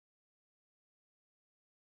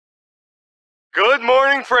Good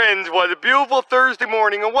morning, friends. What a beautiful Thursday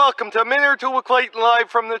morning, and welcome to a minute or two with Clayton live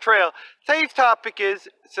from the trail. Today's topic is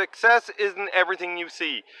success isn't everything you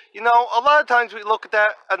see. You know, a lot of times we look at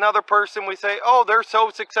another person, we say, oh, they're so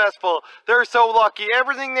successful, they're so lucky,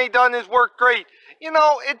 everything they've done has worked great. You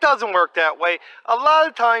know, it doesn't work that way. A lot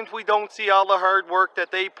of times we don't see all the hard work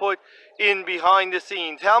that they put in behind the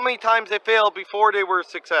scenes. How many times they failed before they were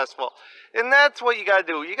successful. And that's what you got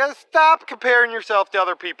to do. You got to stop comparing yourself to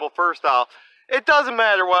other people, first off. It doesn't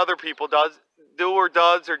matter what other people do or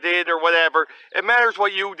did or whatever. It matters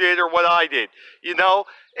what you did or what I did, you know?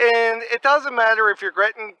 And it doesn't matter if you're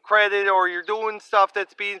getting credit or you're doing stuff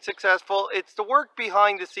that's being successful. It's the work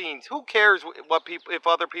behind the scenes. Who cares if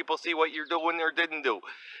other people see what you're doing or didn't do?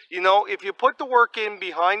 You know, if you put the work in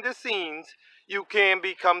behind the scenes, you can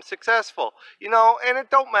become successful. You know, and it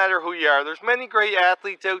don't matter who you are. There's many great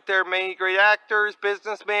athletes out there, many great actors,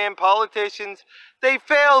 businessmen, politicians. They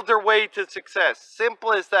failed their way to success.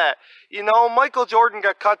 Simple as that. You know, Michael Jordan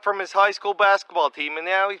got cut from his high school basketball team, and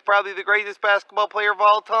now he's probably the greatest basketball player of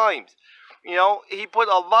all times. You know, he put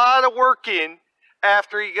a lot of work in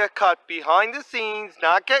after he got cut behind the scenes,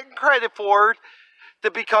 not getting credit for it, to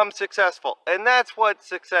become successful. And that's what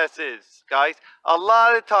success is, guys. A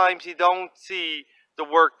lot of times you don't see the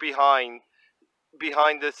work behind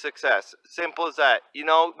the success. Simple as that. You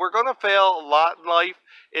know, we're going to fail a lot in life.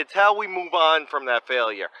 It's how we move on from that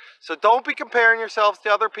failure. So don't be comparing yourselves to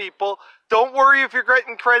other people. Don't worry if you're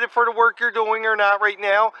getting credit for the work you're doing or not right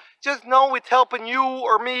now. Just know it's helping you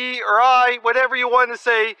or me or I, whatever you want to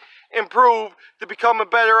say, improve to become a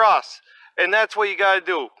better us. And that's what you got to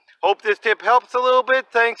do. Hope this tip helps a little bit.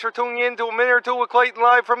 Thanks for tuning in to a minute or two with Clayton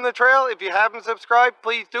live from the trail. If you haven't subscribed,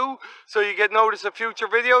 please do, so you get notice of future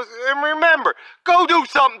videos. And remember, go do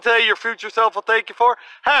something today your future self will thank you for.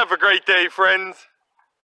 Have a great day, friends.